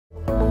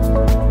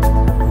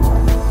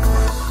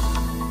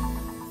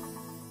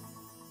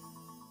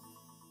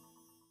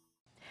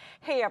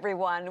Hey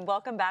everyone,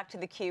 welcome back to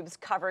theCUBE's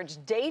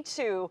coverage, day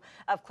 2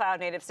 of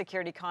Cloud Native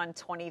Security Con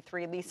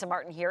 23. Lisa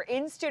Martin here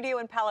in studio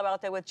in Palo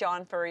Alto with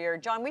John Furrier.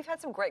 John, we've had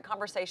some great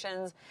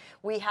conversations.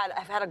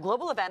 I've had a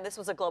global event. This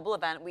was a global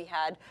event. We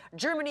had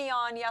Germany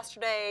on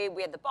yesterday.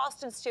 We had the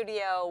Boston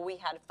studio. We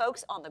had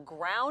folks on the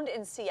ground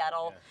in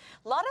Seattle.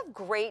 A lot of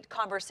great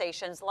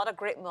conversations, a lot of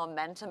great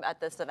momentum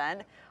at this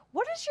event.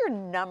 What is your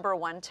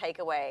 #1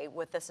 takeaway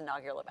with this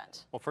inaugural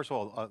event? Well, first of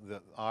all,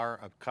 our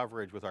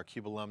coverage with our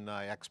CUBE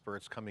alumni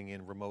experts coming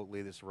in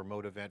remotely, this is a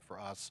remote event for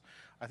us.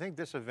 I think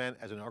this event,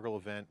 as an inaugural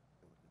event,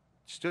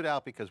 stood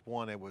out because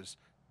one, it was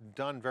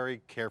done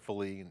very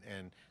carefully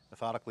and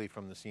methodically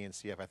from the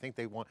CNCF. I think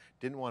they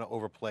didn't want to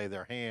overplay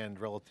their hand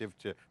relative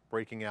to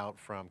breaking out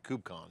from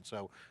KubeCon.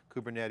 So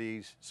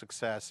Kubernetes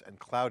success and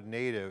cloud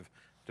native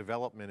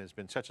development has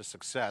been such a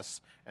success,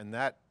 and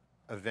that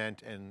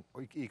event and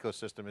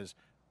ecosystem is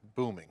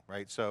booming,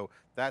 right? So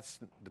that's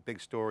the big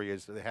story,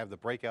 is they have the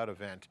breakout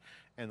event.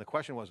 And the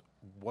question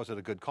was it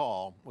a good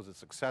call? Was it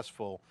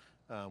successful?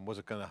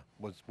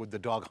 Would the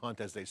dog hunt,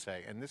 as they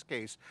say? In this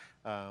case,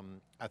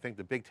 I think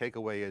the big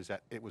takeaway is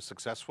that it was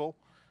successful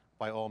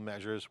by all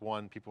measures.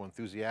 One, people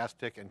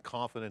enthusiastic and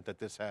confident that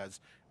this has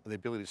the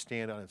ability to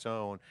stand on its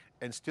own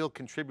and still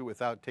contribute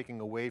without taking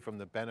away from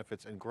the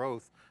benefits and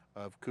growth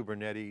of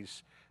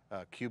Kubernetes,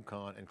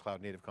 KubeCon and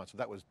Cloud Native Con. So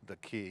that was the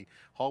key.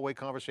 Hallway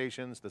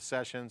conversations, the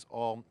sessions,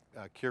 all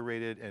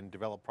curated and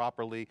developed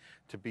properly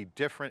to be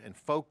different and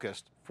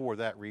focused for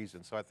that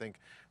reason. So I think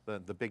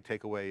the big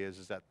takeaway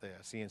is that the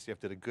CNCF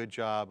did a good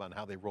job on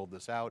how they rolled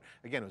this out.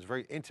 Again, it was a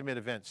very intimate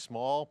event,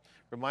 small.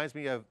 Reminds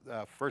me of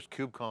first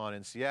KubeCon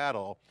in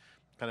Seattle.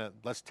 Kind of,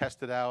 let's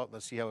test it out,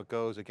 let's see how it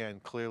goes. Again,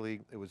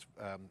 clearly it was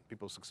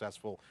people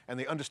successful and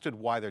they understood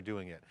why they're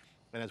doing it.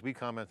 And as we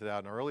commented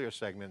out in earlier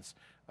segments,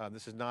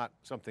 this is not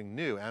something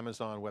new.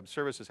 Amazon Web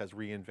Services has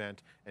reinvent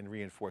and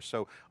reinforced.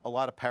 So a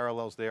lot of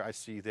parallels there I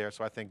see there.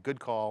 So I think good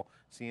call,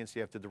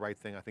 CNCF did the right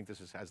thing. I think this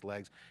has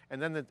legs.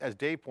 And then as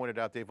Dave pointed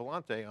out, Dave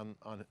Vellante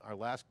on our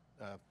last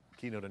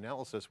keynote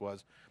analysis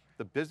was,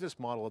 the business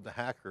model of the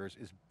hackers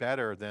is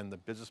better than the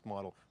business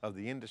model of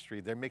the industry.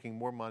 They're making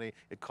more money,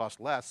 it costs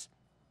less.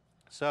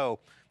 So,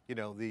 you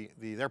know,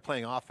 they're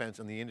playing offense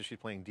and the industry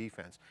playing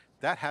defense.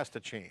 That has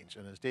to change.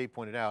 And as Dave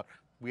pointed out,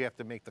 we have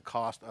to make the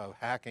cost of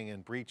hacking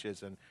and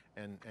breaches and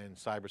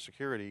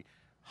cybersecurity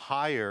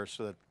higher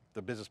so that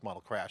the business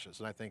model crashes.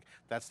 And I think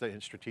that's the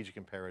strategic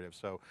imperative.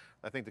 So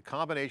I think the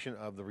combination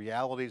of the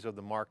realities of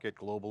the market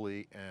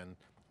globally and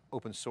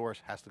open source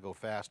has to go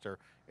faster.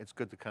 It's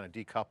good to kind of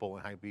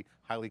decouple and be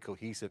highly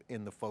cohesive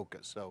in the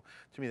focus. So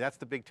to me, that's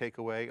the big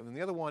takeaway. And then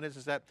the other one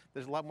is that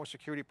there's a lot more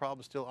security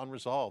problems still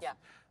unresolved. Yeah.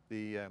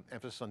 The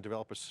emphasis on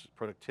developer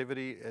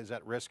productivity is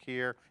at risk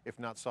here, if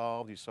not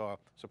solved. You saw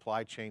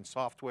supply chain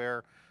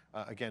software,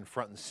 again,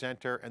 front and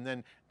center. And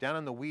then down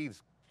in the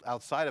weeds,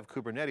 outside of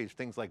Kubernetes,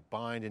 things like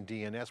bind and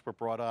DNS were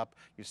brought up.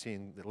 You've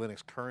seen the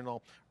Linux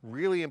kernel.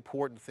 Really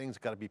important things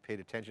got to be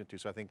paid attention to.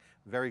 So I think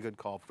very good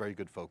call, very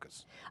good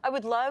focus. I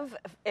would love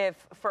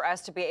for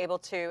us to be able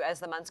to, as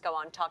the months go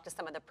on, talk to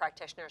some of the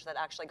practitioners that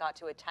actually got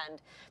to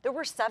attend. There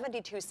were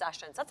 72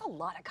 sessions. That's a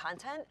lot of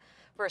content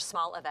for a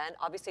small event.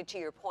 Obviously, to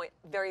your point,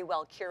 very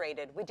well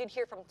curated. We did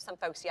hear from some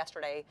folks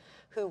yesterday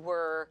who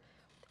were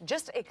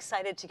just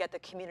excited to get the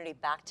community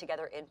back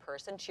together in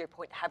person. To your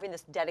point, having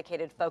this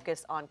dedicated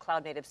focus on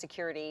cloud native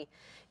security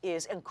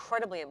is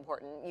incredibly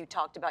important. You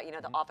talked about, you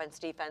know, the offense,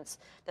 defense,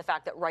 the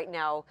fact that right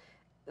now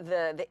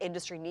the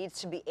industry needs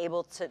to be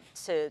able to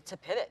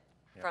pivot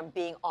from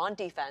being on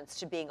defense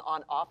to being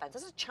on offense.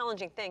 This is a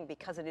challenging thing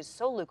because it is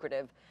so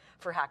lucrative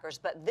for hackers,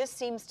 but this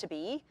seems to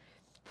be,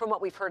 from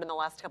what we've heard in the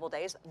last couple of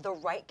days, the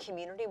right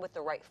community with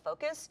the right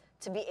focus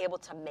to be able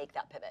to make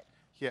that pivot.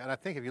 Yeah, and I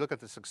think if you look at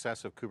the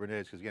success of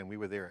Kubernetes, because again, we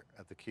were there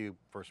at the CUBE,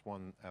 first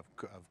one of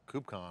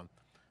KubeCon,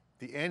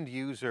 the end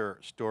user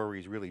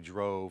stories really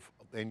drove,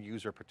 end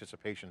user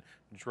participation,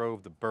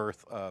 drove the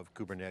birth of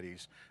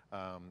Kubernetes.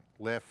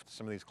 Lyft,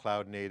 some of these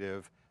cloud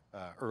native,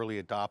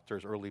 early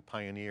adopters, early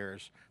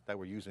pioneers that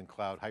were using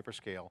cloud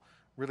hyperscale,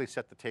 really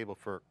set the table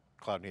for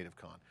Cloud Native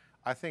Con.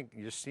 I think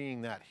you're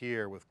seeing that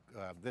here with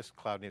this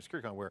Cloud Native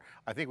SecurityCon, where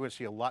I think we're going to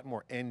see a lot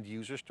more end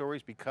user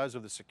stories because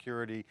of the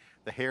security,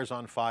 the hair's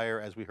on fire,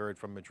 as we heard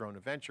from Madrona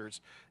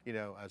Ventures. You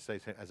know,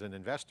 as an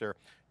investor,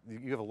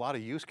 you have a lot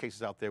of use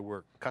cases out there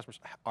where customers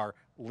are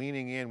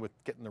leaning in with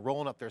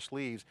rolling up their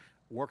sleeves,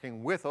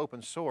 working with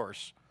open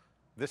source.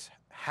 This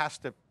has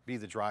to be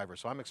the driver.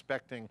 So I'm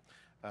expecting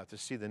to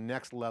see the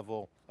next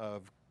level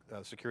of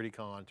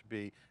SecurityCon to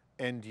be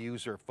end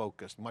user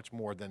focused, much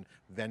more than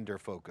vendor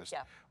focused.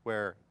 Yeah.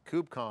 Where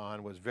KubeCon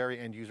was very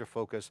end user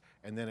focused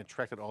and then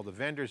attracted all the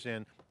vendors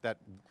in that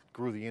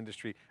grew the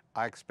industry.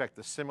 I expect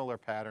a similar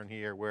pattern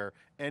here where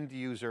end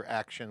user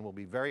action will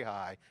be very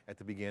high at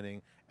the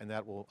beginning, and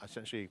that will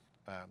essentially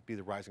be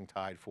the rising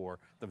tide for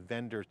the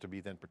vendors to be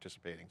then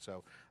participating.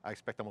 So I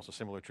expect almost a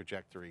similar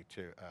trajectory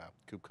to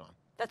KubeCon.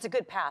 That's a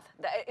good path.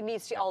 It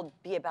needs to all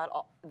be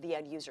about the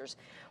end users.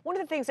 One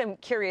of the things I'm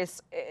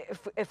curious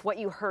if what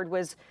you heard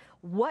was,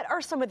 what are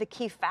some of the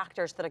key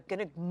factors that are going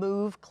to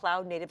move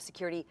cloud native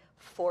security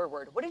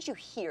forward? What did you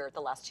hear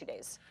the last 2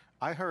 days?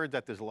 I heard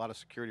that there's a lot of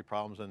security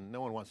problems, and no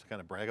one wants to kind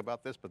of brag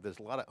about this, but there's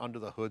a lot of under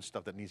the hood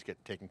stuff that needs to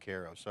get taken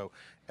care of. So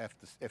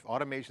if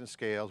automation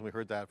scales, and we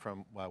heard that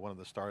from one of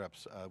the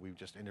startups we've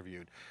just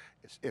interviewed,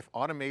 if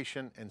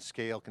automation and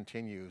scale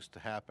continues to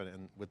happen,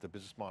 and with the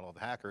business model of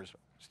the hackers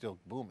still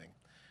booming,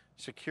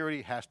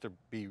 security has to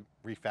be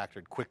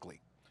refactored quickly.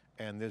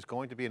 And there's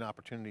going to be an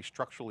opportunity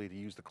structurally to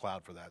use the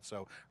cloud for that.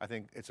 So I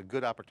think it's a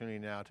good opportunity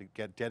now to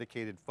get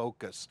dedicated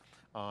focus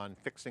on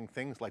fixing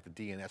things like the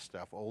DNS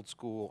stuff, old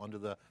school, under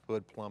the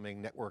hood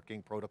plumbing,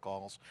 networking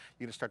protocols.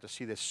 You're going to start to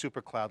see this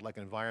super cloud-like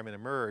environment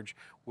emerge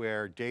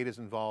where data's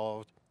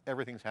involved,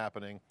 everything's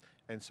happening,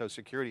 and so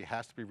security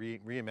has to be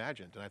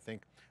reimagined. And I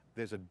think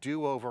there's a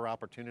do-over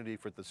opportunity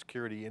for the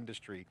security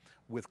industry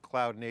with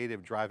cloud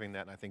native driving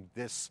that, and I think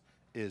this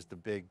is the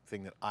big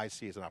thing that I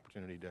see as an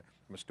opportunity to,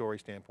 from a story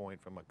standpoint,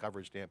 from a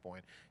coverage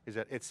standpoint, is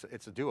that it's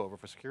a do-over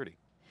for security.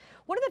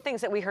 One of the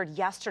things that we heard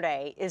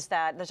yesterday is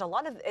that there's a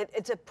lot of,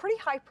 it's a pretty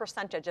high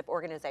percentage of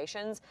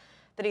organizations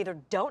that either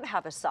don't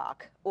have a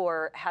SOC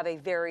or have a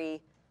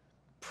very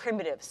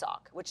primitive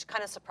SOC, which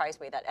kind of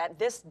surprised me that at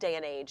this day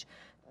and age,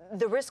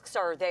 the risks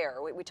are there.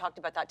 We talked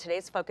about that.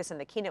 Today's focus in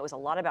the keynote was a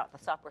lot about the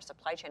software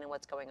supply chain and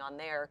what's going on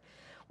there.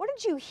 What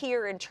did you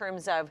hear in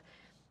terms of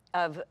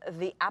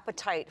the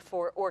appetite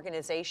for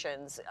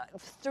organizations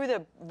through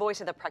the voice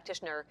of the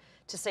practitioner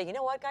to say, you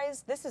know what,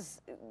 guys,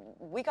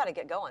 we got to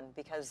get going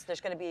because there's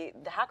going to be,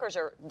 the hackers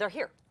they're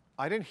here.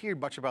 I didn't hear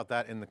much about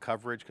that in the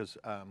coverage because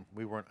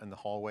we weren't in the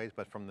hallways,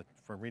 but from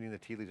reading the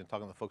tea leaves and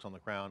talking to the folks on the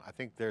ground, I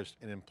think there's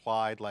an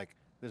implied,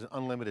 there's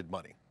unlimited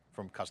money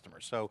from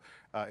customers. So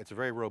it's a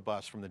very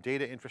robust, from the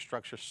data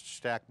infrastructure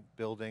stack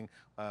building,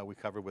 we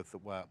covered with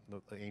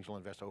the angel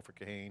investor Ofer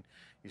Kahane.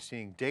 You're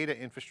seeing data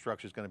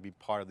infrastructure is going to be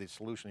part of the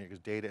solution here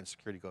because data and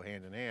security go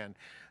hand in hand.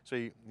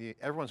 So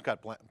everyone's got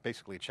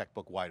basically a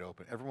checkbook wide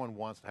open. Everyone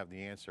wants to have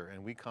the answer.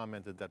 And we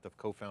commented that the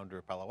co-founder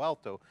of Palo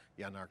Alto,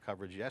 in our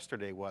coverage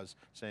yesterday, was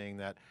saying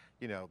that,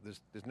 you know,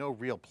 there's no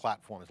real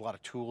platform. There's a lot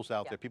of tools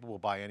out there. People will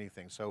buy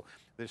anything. So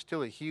there's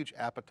still a huge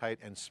appetite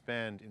and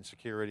spend in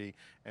security.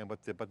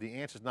 But the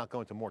answer is not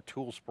going to more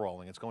tool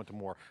sprawling. It's going to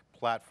more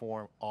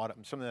platform,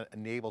 something that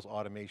enables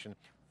automation,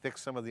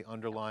 fix some of the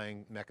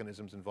underlying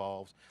mechanisms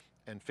involved,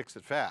 and fix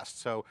it fast.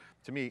 So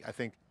to me, I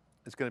think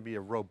it's going to be a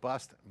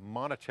robust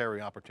monetary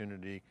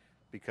opportunity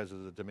because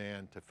of the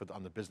demand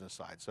on the business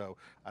side. So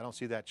I don't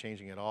see that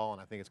changing at all,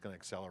 and I think it's going to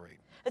accelerate.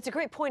 It's a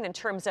great point in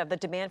terms of the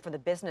demand for the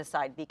business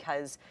side,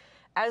 because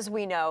as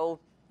we know,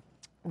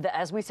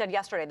 as we said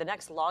yesterday, the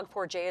next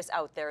Log4j is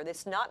out there.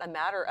 It's not a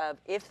matter of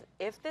if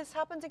this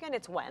happens again,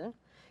 it's when.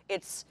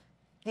 It's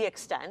the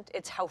extent,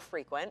 it's how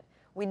frequent.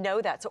 We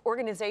know that. So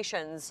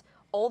organizations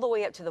all the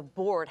way up to the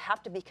board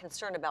have to be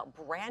concerned about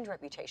brand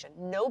reputation.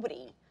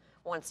 Nobody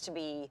wants to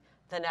be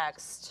the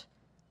next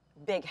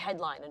big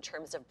headline in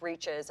terms of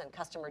breaches and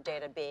customer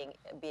data being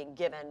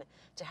given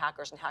to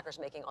hackers and hackers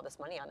making all this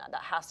money on that.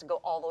 That has to go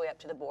all the way up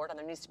to the board, and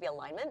there needs to be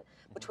alignment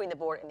between the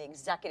board and the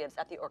executives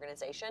at the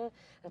organization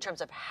in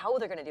terms of how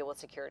they're going to deal with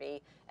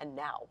security. And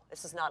now,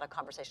 this is not a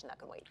conversation that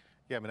can wait.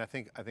 Yeah, I mean, I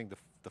think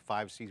the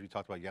 5 C's we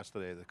talked about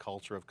yesterday, the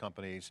culture of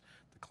companies,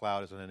 the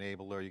cloud as an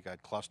enabler, you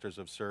got clusters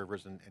of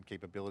servers and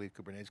capability,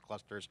 Kubernetes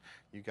clusters,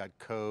 you got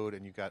code,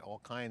 and you got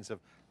all kinds of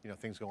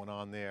things going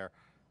on there.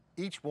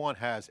 Each one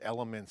has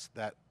elements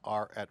that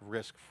are at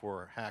risk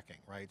for hacking,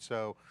 right?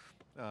 So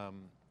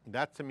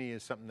that to me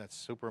is something that's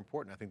super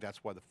important. I think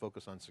that's why the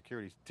focus on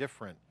security is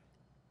different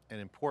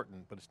and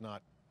important, but it's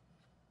not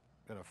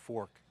going to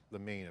fork the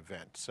main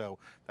event. So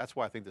that's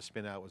why I think the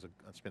spin out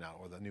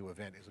or the new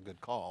event is a good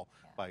call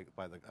by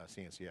the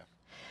CNCF.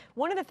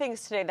 One of the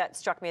things today that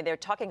struck me, they're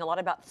talking a lot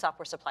about the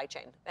software supply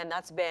chain, and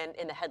that's been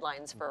in the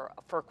headlines for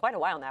quite a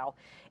while now.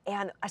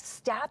 And a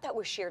stat that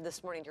was shared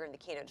this morning during the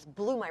keynote just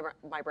blew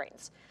my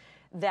brains.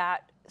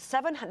 That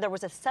there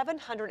was a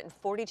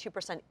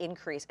 742%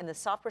 increase in the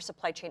software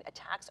supply chain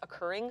attacks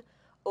occurring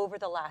over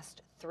the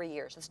last 3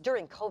 years. It's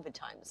during COVID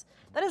times.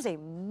 That is a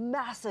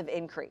massive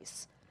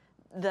increase.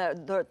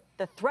 The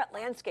threat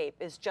landscape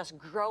is just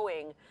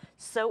growing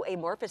so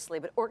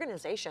amorphously, but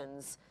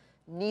organizations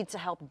need to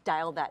help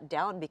dial that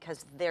down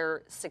because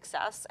their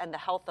success and the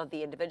health of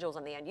the individuals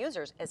and the end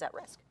users is at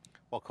risk.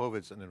 Well,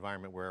 COVID's an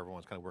environment where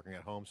everyone's kind of working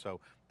at home, so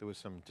there was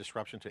some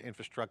disruption to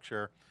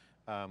infrastructure.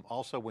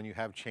 Also, when you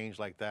have change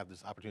like that,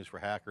 there's opportunities for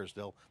hackers,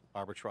 they'll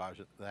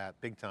arbitrage that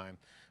big time.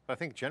 But I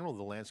think generally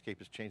the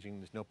landscape is changing.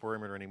 There's no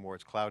perimeter anymore,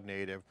 it's cloud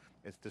native.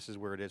 This is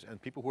where it is. And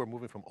people who are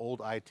moving from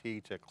old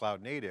IT to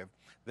cloud native,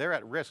 they're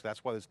at risk.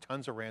 That's why there's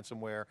tons of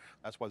ransomware.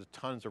 That's why there's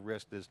tons of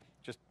risk. There's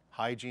just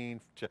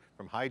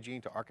from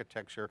hygiene to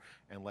architecture.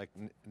 And like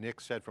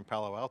Nick said from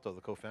Palo Alto, the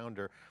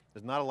co-founder,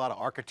 there's not a lot of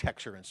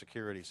architecture in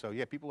security. So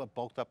yeah, people have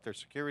bulked up their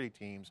security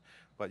teams,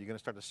 but you're going to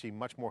start to see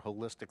much more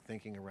holistic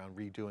thinking around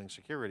redoing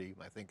security.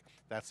 I think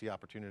that's the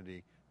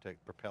opportunity to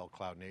propel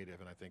cloud native,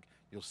 and I think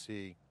you'll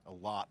see a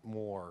lot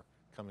more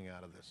coming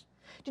out of this.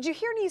 Did you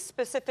hear any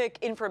specific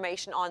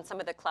information on some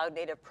of the cloud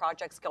native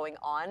projects going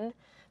on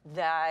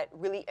that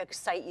really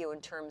excite you in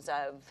terms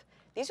of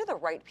these are the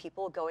right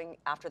people going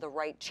after the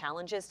right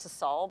challenges to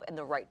solve in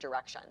the right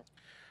direction?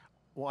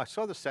 Well, I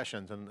saw the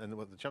sessions, and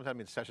what jumped out at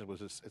me in the sessions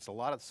was it's a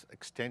lot of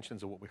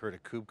extensions of what we heard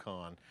at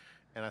CubeCon,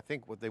 and I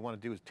think what they want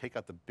to do is take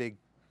out the big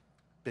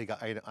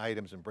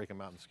items and break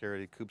them out in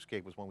security.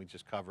 CubeScape was one we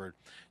just covered.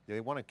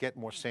 They want to get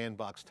more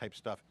sandbox type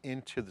stuff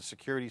into the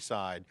security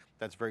side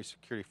that's very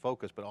security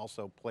focused, but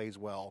also plays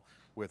well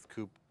with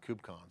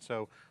CubeCon.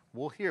 So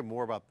we'll hear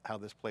more about how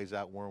this plays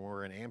out when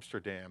we're in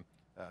Amsterdam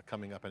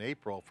coming up in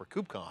April for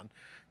KubeCon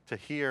to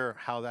hear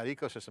how that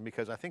ecosystem,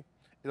 because I think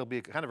it'll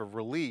be kind of a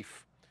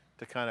relief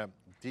to kind of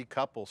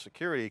decouple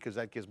security because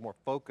that gives more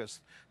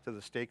focus to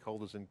the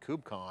stakeholders in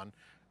KubeCon.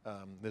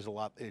 There's a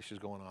lot of issues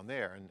going on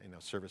there and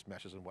service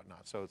meshes and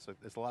whatnot. So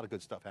it's a lot of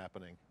good stuff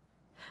happening.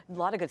 A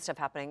lot of good stuff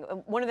happening.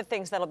 One of the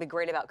things that'll be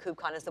great about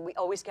KubeCon is that we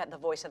always get the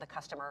voice of the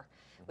customer.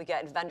 We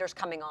get vendors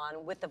coming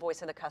on with the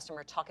voice of the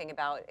customer talking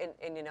about,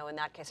 in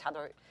that case, how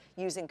they're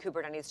using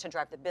Kubernetes to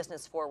drive the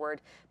business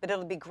forward. But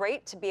it'll be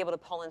great to be able to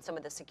pull in some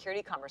of the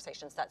security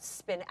conversations that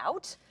spin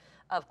out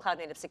of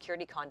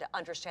CloudNativeSecurityCon to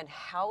understand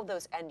how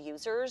those end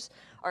users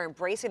are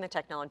embracing the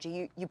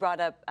technology. You brought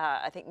up,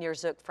 I think, Nir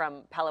Zook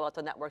from Palo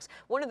Alto Networks.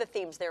 One of the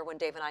themes there when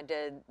Dave and I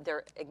did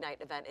their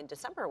Ignite event in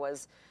December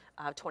was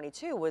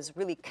 22 was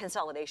really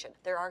consolidation.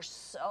 There are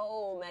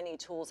so many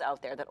tools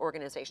out there that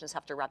organizations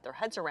have to wrap their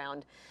heads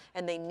around,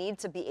 and they need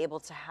to be able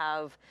to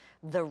have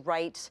the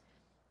right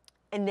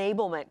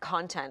enablement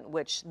content,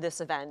 which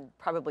this event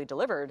probably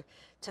delivered,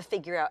 to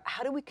figure out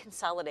how do we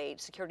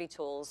consolidate security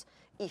tools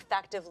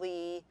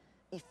effectively,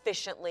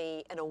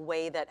 efficiently, in a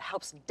way that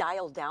helps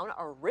dial down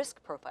our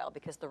risk profile,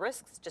 because the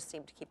risks just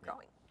seem to keep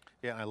growing.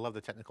 Yeah, I love the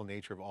technical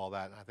nature of all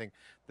that. I think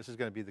this is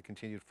going to be the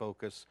continued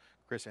focus.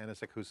 Chris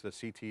Anisek, who's the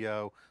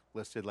CTO,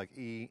 listed like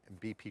E and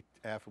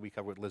BPF, we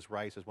covered with Liz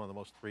Rice as one of the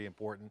most 3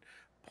 important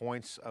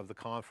points of the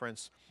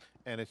conference.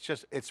 And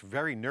it's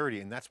very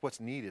nerdy, and that's what's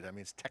needed. I mean,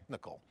 it's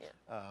technical.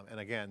 Yeah. And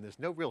again, there's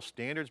no real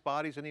standards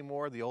bodies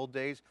anymore. The old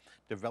days,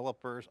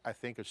 developers, I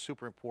think, are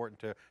super important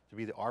to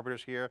be the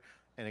arbiters here.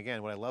 And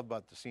again, what I love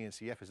about the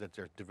CNCF is that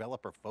they're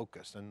developer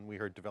focused, and we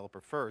heard developer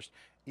first,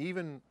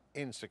 even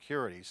in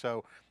security.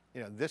 So,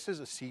 this is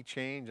a sea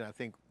change, and I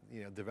think,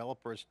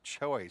 developers'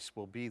 choice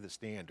will be the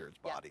standards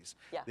bodies.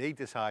 Yeah. They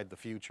decide the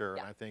future,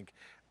 Yeah. and I think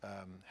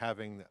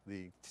having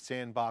the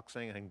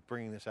sandboxing and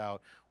bringing this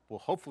out will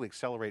hopefully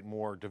accelerate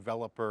more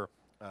developer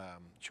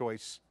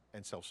choice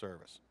and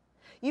self-service.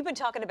 You've been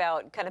talking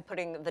about kind of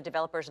putting the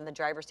developers in the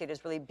driver's seat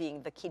as really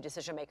being the key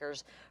decision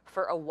makers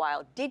for a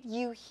while. Did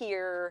you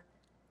hear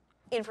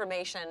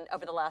information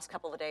over the last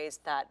couple of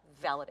days that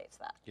validates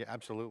that? Yeah,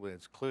 absolutely.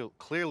 It's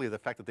clearly the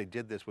fact that they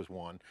did this was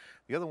one.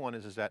 The other one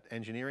is that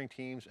engineering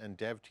teams and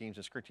dev teams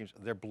and security teams,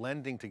 they're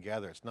blending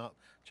together. It's not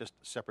just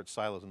separate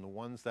silos, and the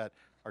ones that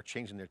are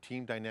changing their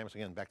team dynamics,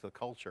 again, back to the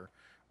culture,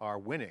 are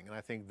winning. And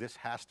I think this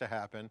has to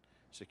happen.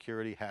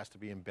 Security has to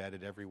be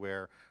embedded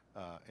everywhere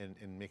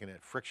in making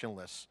it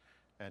frictionless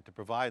and to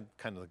provide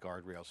kind of the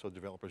guardrails so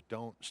developers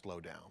don't slow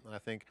down. And I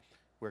think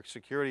where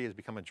security has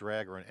become a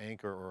drag or an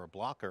anchor or a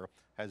blocker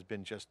has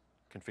been just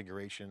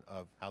configuration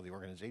of how the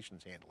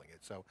organization's handling it.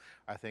 So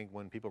I think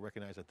when people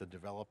recognize that the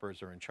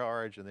developers are in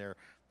charge and they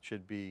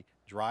should be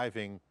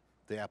driving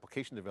the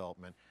application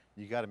development,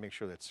 you got to make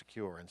sure that's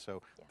secure. And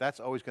so that's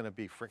always going to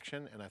be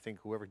friction, and I think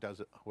whoever does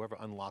it, whoever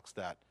unlocks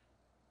that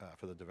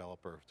for the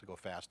developer to go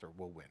faster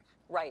will win.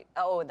 Right.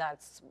 Oh,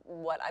 that's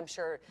what I'm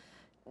sure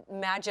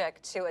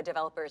magic to a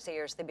developer's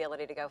ears, the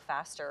ability to go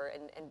faster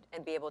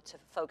and be able to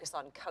focus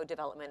on code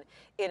development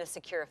in a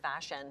secure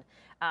fashion.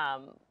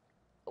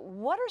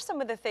 What are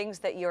some of the things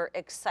that you're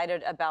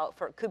excited about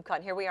for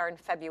KubeCon? Here we are in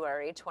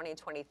February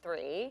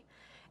 2023,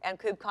 and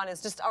KubeCon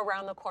is just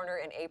around the corner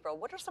in April.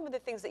 What are some of the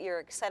things that you're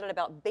excited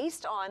about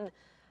based on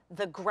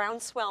the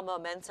groundswell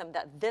momentum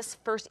that this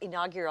first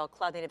inaugural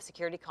Cloud Native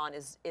Security Con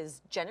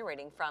is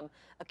generating from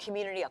a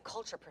community, a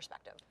culture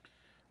perspective?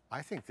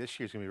 I think this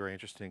year's going to be very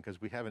interesting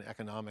because we have an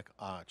economic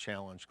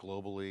challenge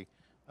globally.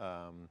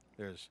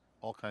 There's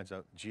all kinds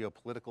of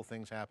geopolitical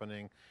things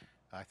happening.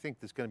 I think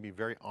there's going to be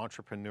very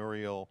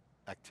entrepreneurial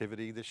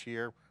activity this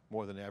year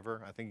more than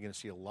ever. I think you're going to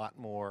see a lot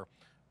more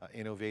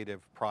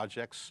innovative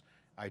projects,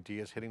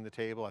 ideas hitting the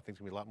table. I think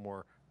there's going to be a lot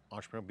more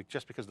entrepreneurial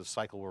just because of the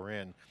cycle we're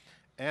in.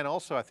 And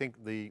also I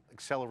think the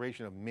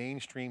acceleration of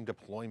mainstream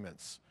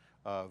deployments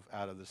out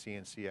of the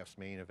CNCF's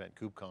main event,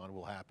 KubeCon,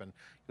 will happen.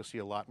 You'll see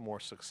a lot more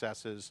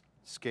successes,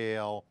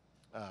 scale,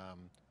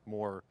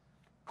 more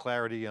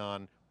clarity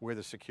on where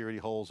the security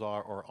holes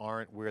are or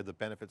aren't, where the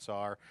benefits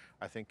are.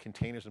 I think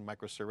containers and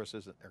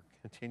microservices are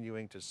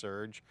continuing to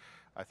surge.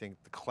 I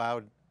think the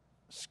cloud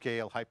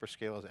scale,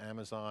 hyperscalers,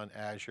 Amazon,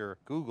 Azure,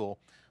 Google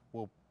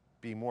will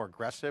be more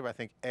aggressive. I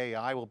think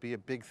AI will be a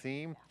big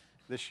theme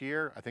this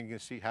year. I think you're going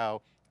to see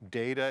how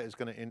data is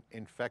going to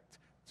infect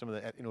some of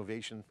the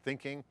innovation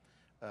thinking.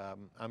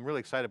 I'm really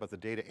excited about the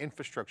data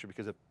infrastructure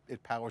because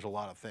it powers a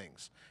lot of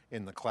things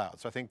in the cloud.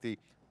 So I think the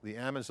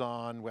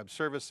Amazon Web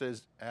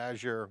Services,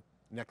 Azure,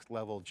 next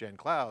level Gen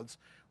clouds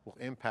will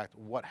impact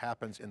what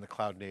happens in the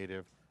cloud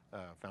native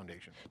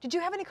foundation. Did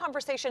you have any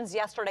conversations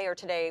yesterday or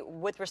today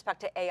with respect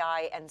to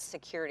AI and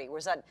security?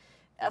 Was that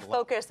a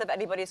focus of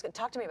anybody's?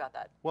 Talk to me about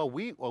that. Well,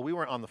 we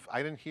weren't on the,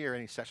 I didn't hear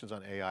any sessions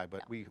on AI,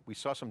 but we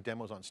saw some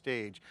demos on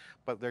stage,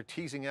 but they're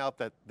teasing out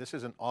that this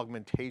is an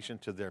augmentation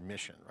to their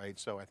mission, right?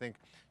 So I think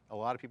a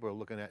lot of people are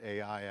looking at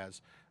AI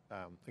as,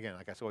 again,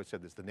 like I always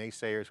said, there's the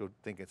naysayers who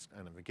think it's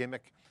kind of a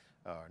gimmick,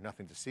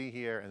 nothing to see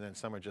here, and then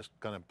some are just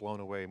kind of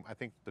blown away. I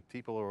think the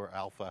people who are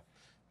alpha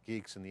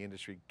geeks in the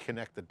industry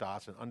connect the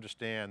dots and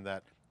understand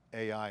that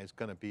AI is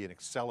going to be an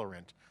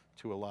accelerant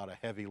to a lot of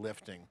heavy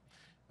lifting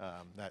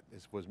that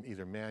was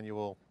either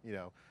manual,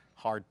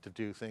 hard to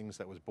do things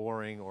that was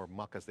boring or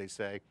muck, as they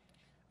say.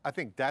 I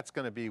think that's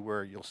going to be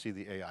where you'll see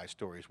the AI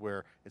stories,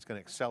 where it's going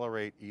to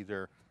accelerate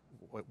either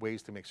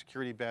ways to make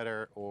security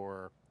better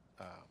or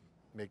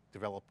make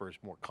developers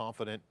more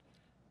confident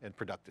and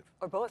productive.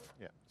 Or both.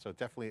 Yeah, so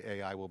definitely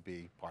AI will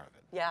be part of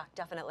it. Yeah,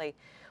 definitely.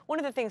 One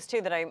of the things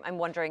too that I'm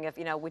wondering if,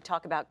 we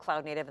talk about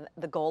cloud native and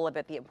the goal of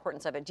it, the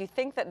importance of it. Do you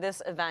think that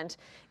this event,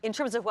 in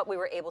terms of what we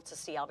were able to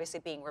see, obviously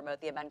being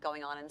remote, the event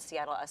going on in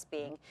Seattle, us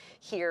being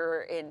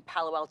here in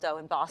Palo Alto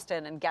and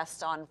Boston and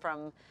guests on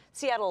from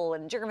Seattle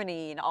and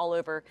Germany and all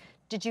over,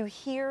 did you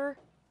hear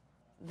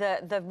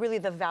really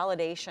the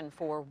validation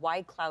for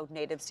why cloud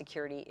native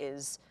security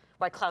is,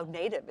 why cloud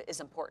native is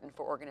important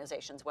for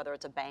organizations, whether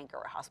it's a bank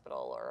or a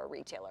hospital or a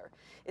retailer?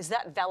 Is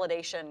that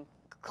validation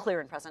clear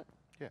and present?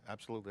 Yeah,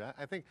 absolutely.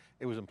 I think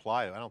it was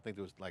implied. I don't think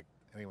there was like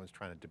anyone's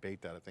trying to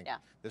debate that. I think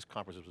this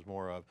conference was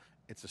more of,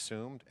 it's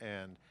assumed,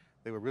 and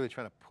they were really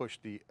trying to push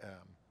the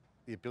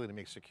ability to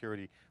make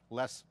security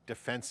less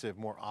defensive,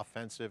 more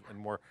offensive, and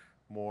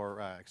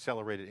more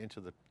accelerated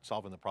into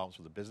solving the problems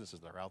for the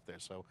businesses that are out there.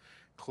 So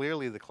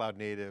clearly the cloud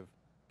native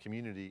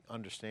community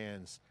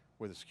understands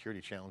where the security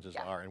challenges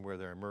are and where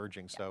they're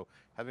emerging. So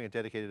having a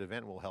dedicated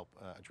event will help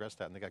address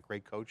that. And they got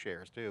great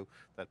co-chairs too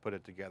that put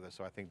it together.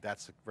 So I think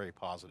that's very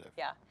positive.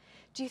 Yeah.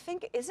 Do you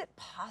think, is it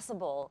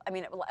possible, I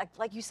mean,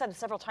 like you said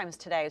several times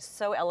today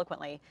so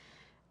eloquently,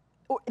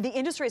 the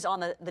industry is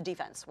on the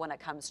defense when it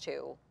comes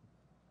to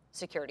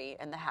security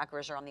and the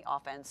hackers are on the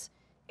offense.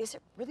 Is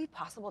it really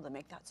possible to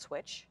make that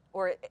switch?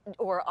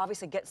 Or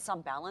obviously get some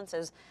balance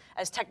as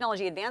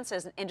technology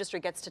advances and industry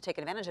gets to take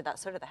advantage of that,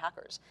 so do the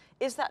hackers.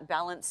 Is that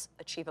balance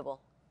achievable?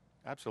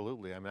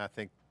 Absolutely. I mean, I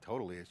think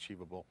totally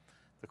achievable.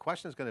 The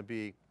question is going to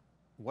be,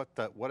 what's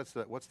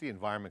the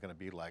environment going to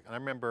be like? And I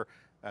remember,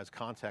 as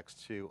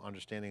context to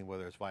understanding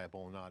whether it's viable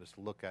or not, is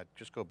to look at,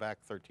 just go back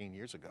 13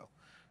 years ago.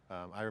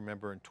 I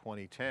remember in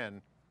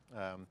 2010,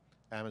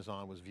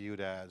 Amazon was viewed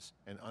as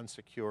an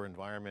unsecure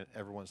environment.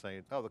 Everyone's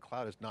saying, oh, the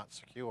cloud is not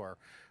secure.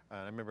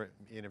 I remember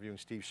interviewing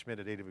Steve Schmidt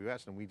at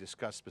AWS, and we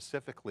discussed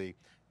specifically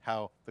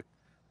how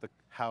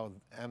how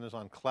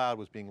Amazon cloud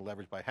was being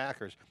leveraged by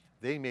hackers.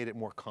 They made it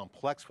more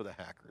complex for the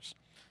hackers.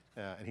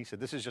 And he said,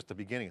 this is just the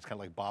beginning. It's kind of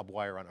like barbed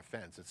wire on a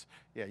fence. It's,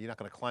 you're not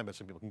going to climb it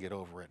so people can get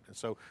over it. And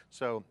so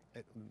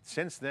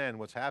since then,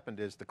 what's happened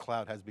is the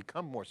cloud has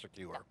become more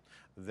secure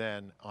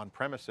than on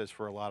premises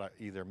for a lot of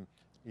either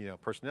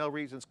personnel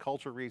reasons,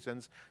 culture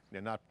reasons,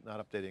 not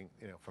updating,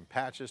 from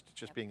patches to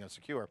just being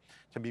unsecure,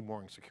 to be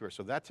more insecure.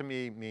 So that to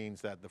me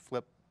means that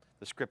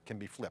the script can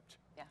be flipped.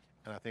 Yeah.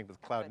 And I think with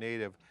cloud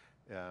native,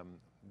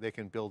 they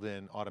can build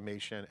in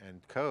automation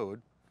and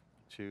code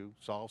to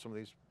solve some of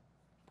these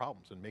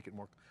problems and make it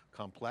more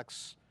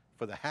complex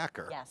for the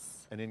hacker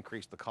and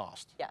increase the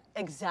cost. Yeah,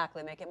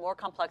 exactly. Make it more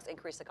complex,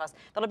 increase the cost.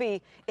 That'll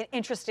be an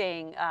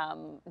interesting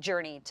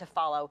journey to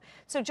follow.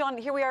 So John,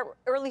 here we are,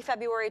 early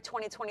February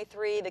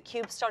 2023,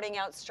 theCUBE starting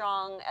out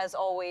strong as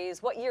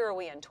always. What year are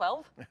we in,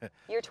 12?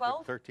 Year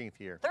 12? 13th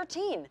year.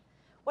 13.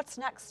 What's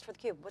next for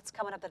theCUBE? What's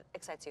coming up that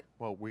excites you?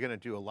 Well, we're going to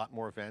do a lot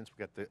more events.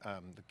 We got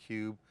the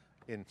CUBE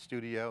in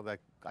studio that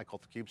I call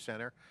the CUBE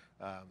Center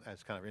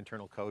as kind of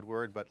internal code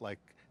word, but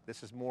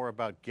this is more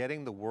about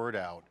getting the word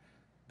out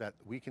that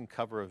we can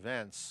cover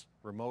events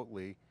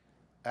remotely.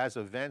 As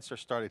events are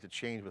starting to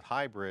change with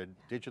hybrid,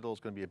 digital is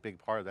going to be a big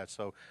part of that.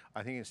 So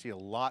I think you can see a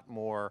lot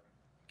more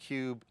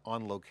CUBE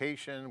on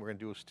location. We're going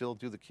to still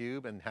do the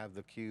CUBE and have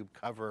the CUBE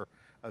cover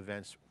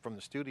events from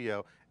the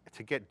studio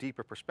to get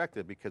deeper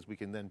perspective, because we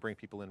can then bring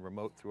people in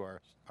remote through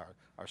our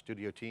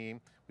studio team.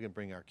 We can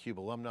bring our CUBE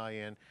alumni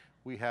in.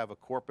 We have a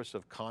corpus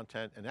of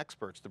content and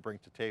experts to bring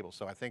to the table.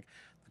 So I think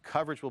the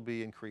coverage will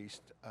be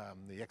increased,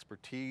 the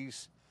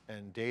expertise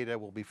and data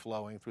will be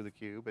flowing through the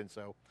CUBE, and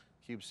so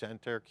CUBE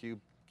Center, CUBE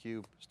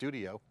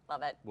Studio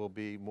will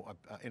be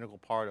an integral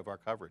part of our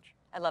coverage.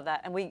 I love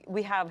that, and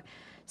we have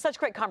such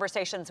great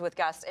conversations with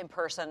guests in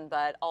person,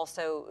 but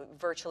also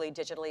virtually,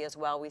 digitally as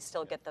well. We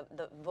still get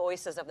the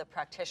voices of the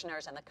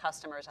practitioners and the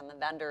customers and the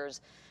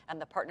vendors and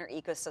the partner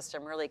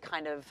ecosystem really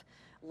kind of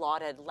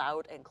lauded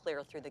loud and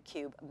clear through the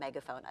CUBE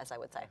megaphone, as I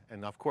would say.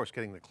 And of course,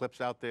 getting the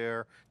clips out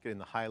there, getting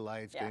the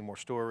highlights, getting more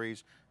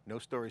stories. No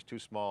stories too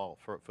small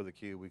for the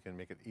CUBE. We can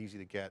make it easy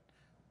to get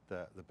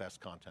the best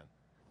content.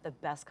 the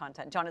best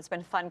content. John, it's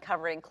been fun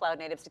covering Cloud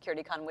Native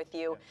SecurityCon with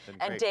you. Yeah,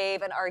 and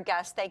Dave and our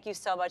guests, thank you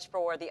so much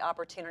for the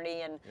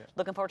opportunity, and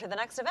looking forward to the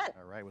next event.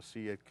 All right, we'll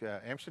see you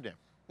at Amsterdam.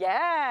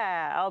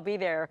 Yeah, I'll be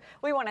there.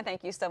 We want to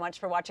thank you so much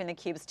for watching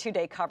theCUBE's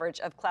two-day coverage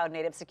of Cloud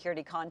Native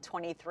SecurityCon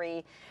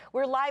 23.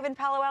 We're live in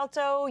Palo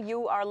Alto.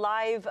 You are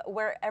live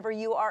wherever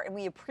you are, and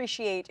we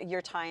appreciate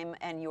your time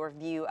and your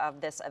view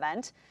of this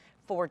event.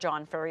 For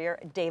John Furrier,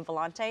 Dave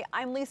Vellante,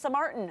 I'm Lisa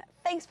Martin.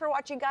 Thanks for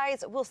watching,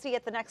 guys. We'll see you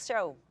at the next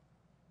show.